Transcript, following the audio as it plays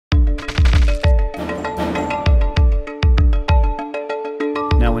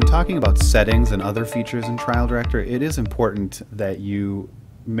talking about settings and other features in Trial Director, it is important that you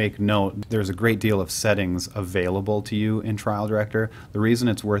make note there's a great deal of settings available to you in Trial Director. The reason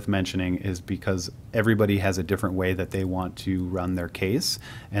it's worth mentioning is because everybody has a different way that they want to run their case,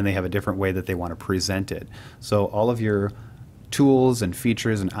 and they have a different way that they want to present it. So all of your tools and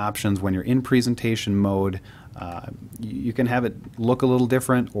features and options when you're in presentation mode, you can have it look a little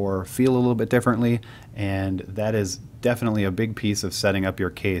different or feel a little bit differently, and that is definitely a big piece of setting up your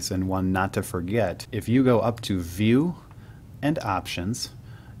case and one not to forget. If you go up to View and Options,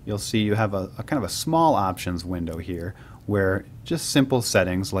 you'll see you have a kind of a small options window here where just simple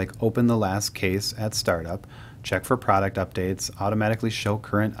settings like open the last case at startup, check for product updates, automatically show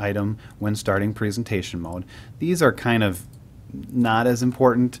current item when starting presentation mode. These are kind of not as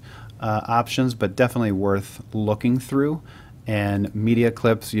important options, but definitely worth looking through. And media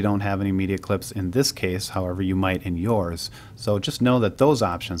clips, you don't have any media clips in this case, however you might in yours. So just know that those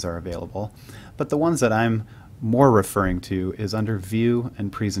options are available. But the ones that I'm more referring to is under View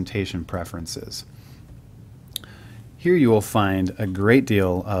and Presentation Preferences. Here you will find a great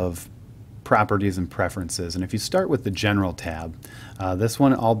deal of properties and preferences, and if you start with the General tab, this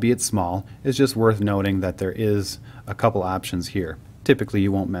one, albeit small, is just worth noting that there is a couple options here. Typically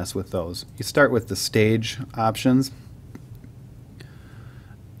you won't mess with those. You start with the Stage options,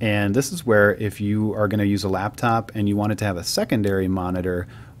 and this is where if you are going to use a laptop and you want it to have a secondary monitor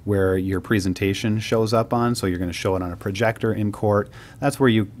where your presentation shows up on, so you're going to show it on a projector in court, that's where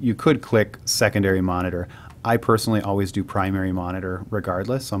you could click secondary monitor. I personally always do primary monitor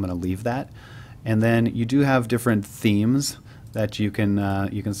regardless, so I'm going to leave that. And then you do have different themes that you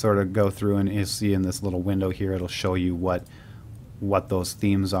can sort of go through, and you see in this little window here it'll show you what those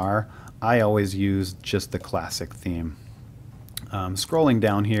themes are. I always use just the classic theme. Scrolling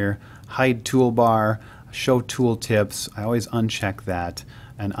down here, hide toolbar, show tooltips, I always uncheck that,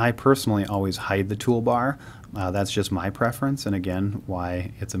 and I personally always hide the toolbar. That's just my preference, and again,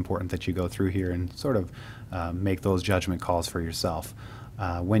 why it's important that you go through here and sort of make those judgment calls for yourself.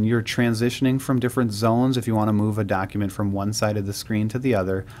 When you're transitioning from different zones, if you want to move a document from one side of the screen to the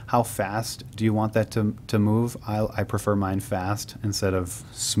other, how fast do you want that to move? I prefer mine fast instead of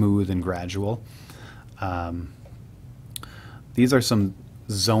smooth and gradual. These are some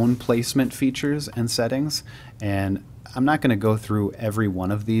zone placement features and settings, and I'm not going to go through every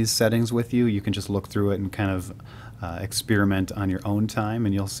one of these settings with you. You can just look through it and kind of experiment on your own time,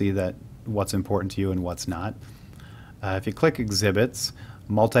 and you'll see that what's important to you and what's not. If you click Exhibits,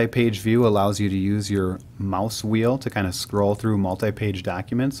 multi-page view allows you to use your mouse wheel to kind of scroll through multi-page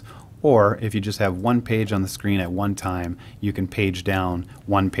documents, or if you just have one page on the screen at one time, you can page down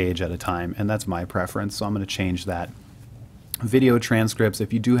one page at a time, and that's my preference, so I'm going to change that. Video transcripts,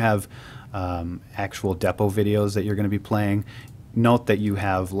 if you do have actual depo videos that you're going to be playing, note that you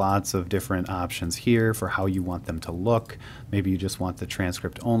have lots of different options here for how you want them to look. Maybe you just want the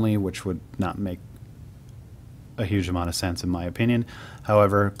transcript only, which would not make a huge amount of sense in my opinion.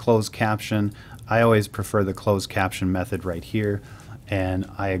 However, closed caption, I always prefer the closed caption method right here, and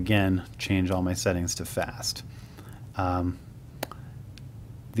I again change all my settings to fast.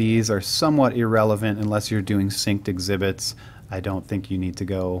 These are somewhat irrelevant unless you're doing synced exhibits. I don't think you need to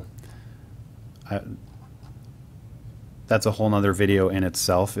go. That's a whole nother video in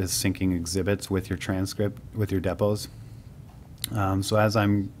itself, is syncing exhibits with your transcript, with your depos. So as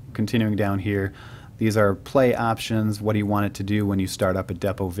I'm continuing down here, these are play options. What do you want it to do when you start up a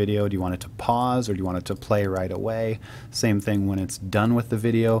depo video? Do you want it to pause, or do you want it to play right away? Same thing when it's done with the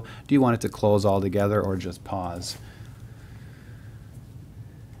video. Do you want it to close altogether or just pause?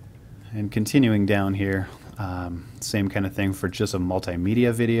 And continuing down here, same kind of thing for just a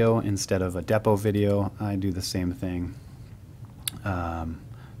multimedia video instead of a depo video. I do the same thing.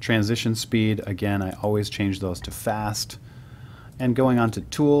 Transition speed, again, I always change those to fast. And going on to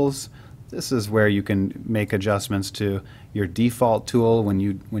tools, this is where you can make adjustments to your default tool. When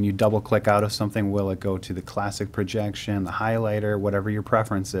you double click out of something, will it go to the classic projection, the highlighter, whatever your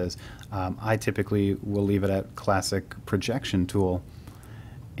preference is. I typically will leave it at classic projection tool.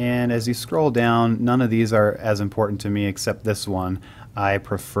 And as you scroll down, none of these are as important to me except this one. I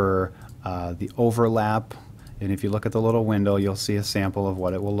prefer the overlap, and if you look at the little window, you'll see a sample of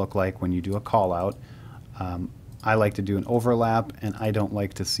what it will look like when you do a call out. I like to do an overlap, and I don't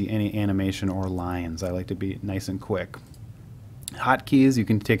like to see any animation or lines. I like to be nice and quick. Hotkeys, you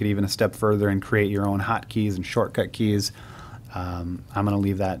can take it even a step further and create your own hotkeys and shortcut keys. I'm going to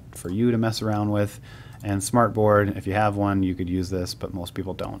leave that for you to mess around with. And Smartboard, if you have one, you could use this, but most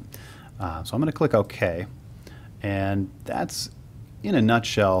people don't. So I'm going to click OK, and that's, in a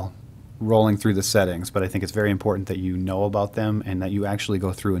nutshell, rolling through the settings, but I think it's very important that you know about them and that you actually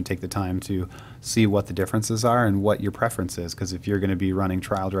go through and take the time to see what the differences are and what your preference is, because if you're going to be running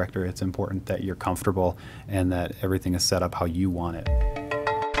Trial Director, it's important that you're comfortable and that everything is set up how you want it.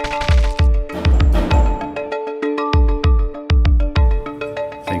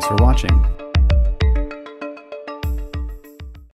 Thanks for watching.